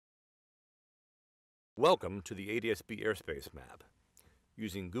Welcome to the ADS-B Airspace Map.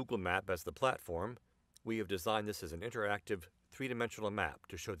 Using Google Map as the platform, we have designed this as an interactive, three-dimensional map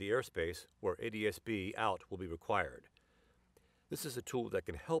to show the airspace where ADS-B out will be required. This is a tool that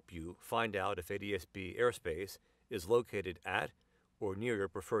can help you find out if ADS-B airspace is located at or near your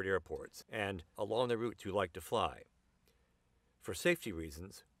preferred airports and along the routes you like to fly. For safety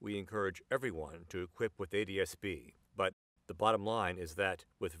reasons, we encourage everyone to equip with ADS-B, but the bottom line is that,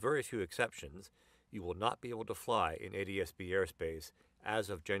 with very few exceptions, you will not be able to fly in ADS-B airspace as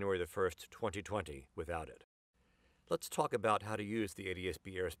of January the 1st, 2020 without it. Let's talk about how to use the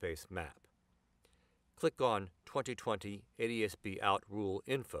ADS-B airspace map. Click on 2020 ADS-B out rule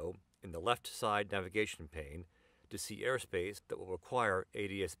info in the left side navigation pane to see airspace that will require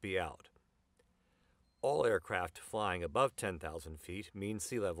ADS-B out. All aircraft flying above 10,000 feet mean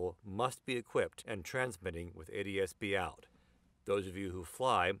sea level must be equipped and transmitting with ADS-B out. Those of you who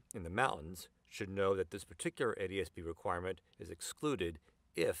fly in the mountains should know that this particular ADS-B requirement is excluded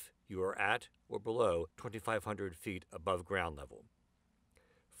if you are at or below 2,500 feet above ground level.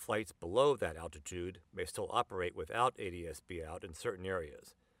 Flights below that altitude may still operate without ADS-B out in certain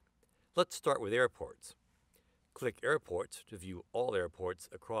areas. Let's start with airports. Click Airports to view all airports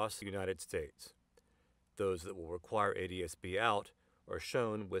across the United States. Those that will require ADS-B out are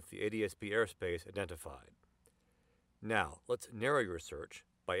shown with the ADS-B airspace identified. Now, let's narrow your search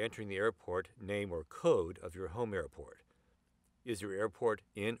by entering the airport name or code of your home airport. Is your airport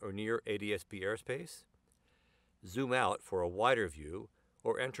in or near ADS-B airspace? Zoom out for a wider view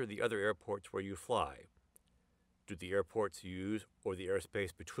or enter the other airports where you fly. Do the airports you use or the airspace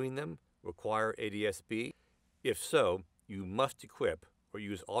between them require ADS-B? If so, you must equip or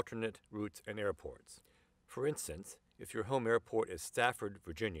use alternate routes and airports. For instance, if your home airport is Stafford,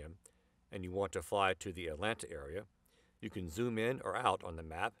 Virginia, and you want to fly to the Atlanta area, you can zoom in or out on the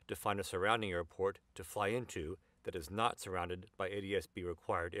map to find a surrounding airport to fly into that is not surrounded by ADS-B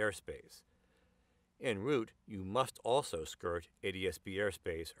required airspace. En route, you must also skirt ADS-B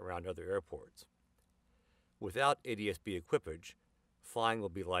airspace around other airports. Without ADS-B equipage, flying will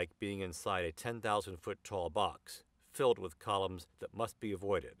be like being inside a 10,000-foot tall box filled with columns that must be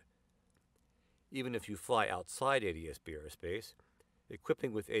avoided. Even if you fly outside ADS-B airspace,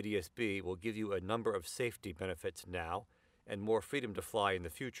 equipping with ADS-B will give you a number of safety benefits now and more freedom to fly in the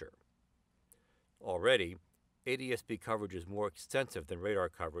future. Already, ADS-B coverage is more extensive than radar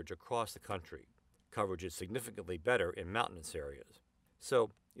coverage across the country. Coverage is significantly better in mountainous areas.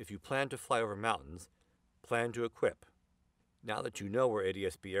 So, if you plan to fly over mountains, plan to equip. Now that you know where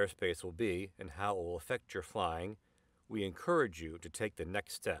ADS-B airspace will be and how it will affect your flying, we encourage you to take the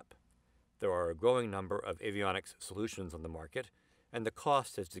next step. There are a growing number of avionics solutions on the market, and the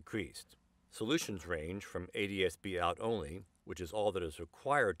cost has decreased. Solutions range from ADS-B out only, which is all that is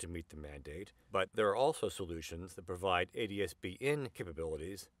required to meet the mandate, but there are also solutions that provide ADS-B in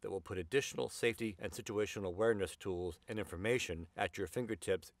capabilities that will put additional safety and situational awareness tools and information at your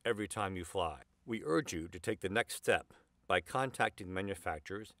fingertips every time you fly. We urge you to take the next step by contacting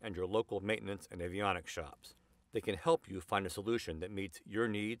manufacturers and your local maintenance and avionics shops. They can help you find a solution that meets your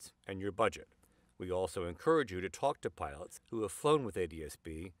needs and your budget. We also encourage you to talk to pilots who have flown with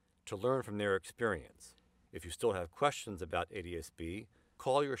ADS-B to learn from their experience. If you still have questions about ADS-B,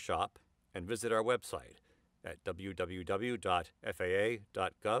 call your shop and visit our website at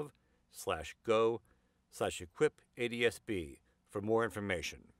www.faa.gov/go/equip ADS-B for more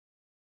information.